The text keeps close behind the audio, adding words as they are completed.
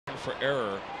for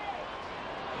error.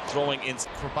 Throwing in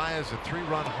for Baez, a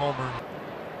 3-run homer.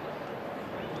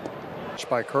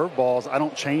 By curveballs, I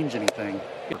don't change anything.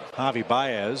 Javy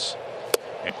Baez.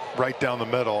 Right down the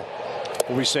middle.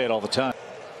 We say it all the time.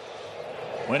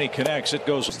 When he connects, it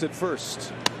goes at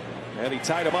first. And he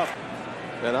tied him up.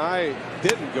 And I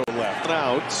didn't go left.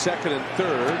 Out, second and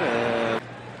third. And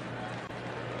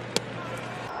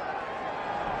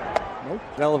nope.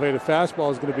 An elevated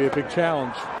fastball is going to be a big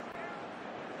challenge.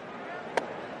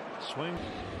 swing.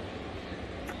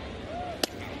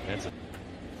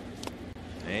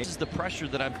 This is the pressure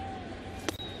that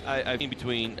I've seen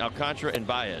between Alcantara and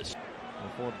Baez.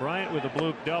 For Bryant with a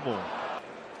bloop double.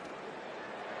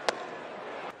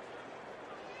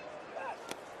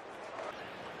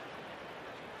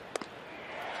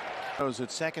 Goes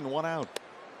at second, 1 out.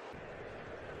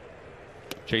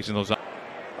 Chasing those up.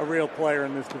 A real player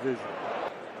in this division.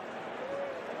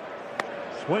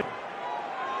 Swing.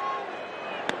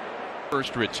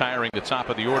 First retiring the top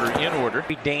of the order in order.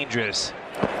 Be dangerous.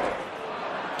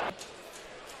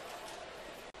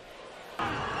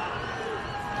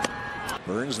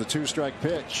 Burns the 2-strike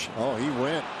pitch. Oh, he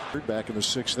went back in the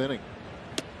 6th inning.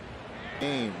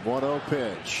 Game 1-0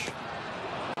 pitch.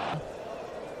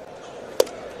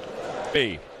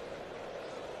 B.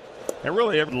 And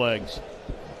really every legs.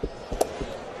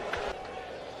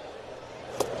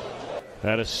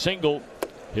 Had a single.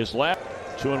 His left.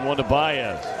 2-1 to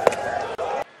Baez.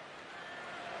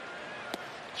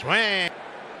 Swing.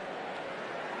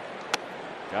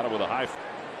 Got him with a high.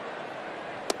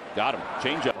 Got him.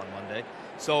 Change up on Monday.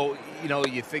 So, you know,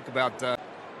 you think about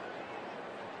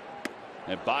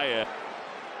and Baez.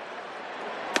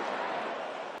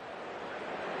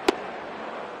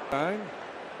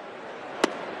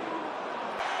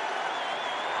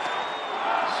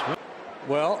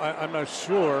 Well, I'm not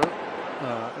sure.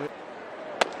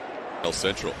 El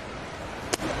Central.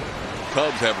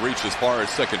 Cubs have reached as far as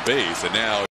second base, and now